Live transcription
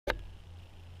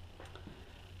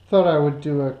Thought I would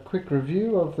do a quick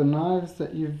review of the knives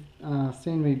that you've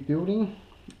seen me building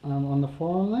on the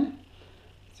forum there.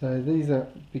 So these are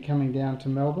coming down to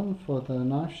Melbourne for the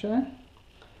knife show.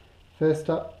 First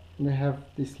up we have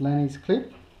this Lanny's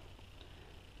clip.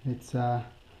 It's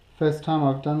first time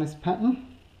I've done this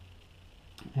pattern,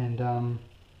 and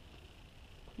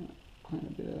clean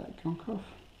a bit of that gunk off.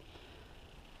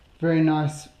 Very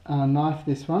nice knife,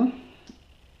 this one.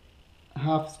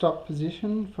 Half stop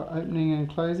position for opening and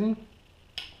closing,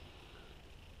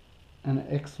 and an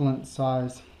excellent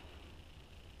size.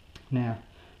 Now,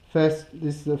 this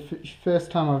is the first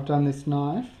time I've done this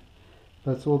knife,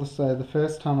 but it's also the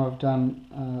first time I've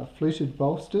done fluted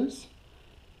bolsters,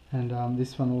 and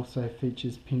this one also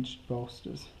features pinched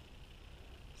bolsters.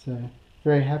 So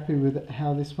very happy with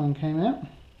how this one came out.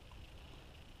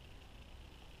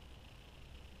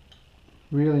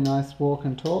 Really nice walk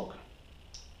and talk.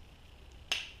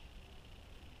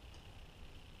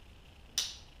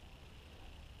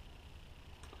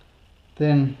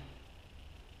 Then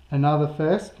another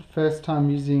first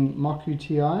time using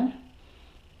Mokuti,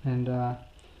 and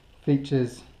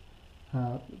features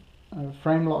a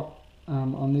frame lock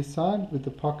on this side with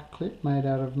the pocket clip made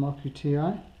out of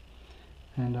Mokuti,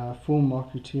 and a full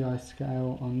Mokuti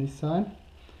scale on this side.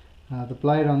 The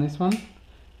blade on this one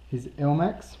is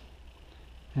Elmax,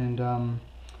 and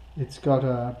it's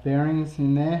got bearings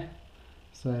in there,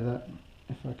 so that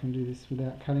if I can do this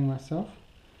without cutting myself,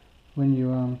 when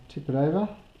you tip it over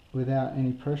without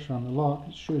any pressure on the lock,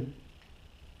 it should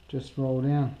just roll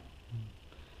down.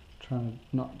 Trying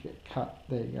to not get cut.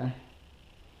 There you go.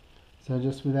 So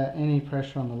just without any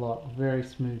pressure on the lock, very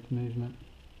smooth movement.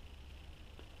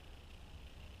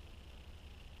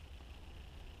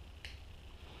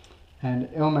 And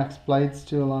Elmax blade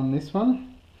steel on this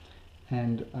one,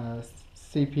 and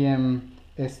CPM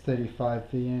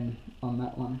S35VN on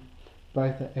that one.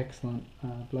 Both are excellent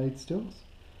blade steels.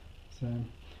 So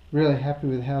really happy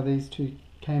with how these two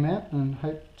came out, and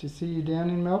hope to see you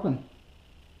down in Melbourne.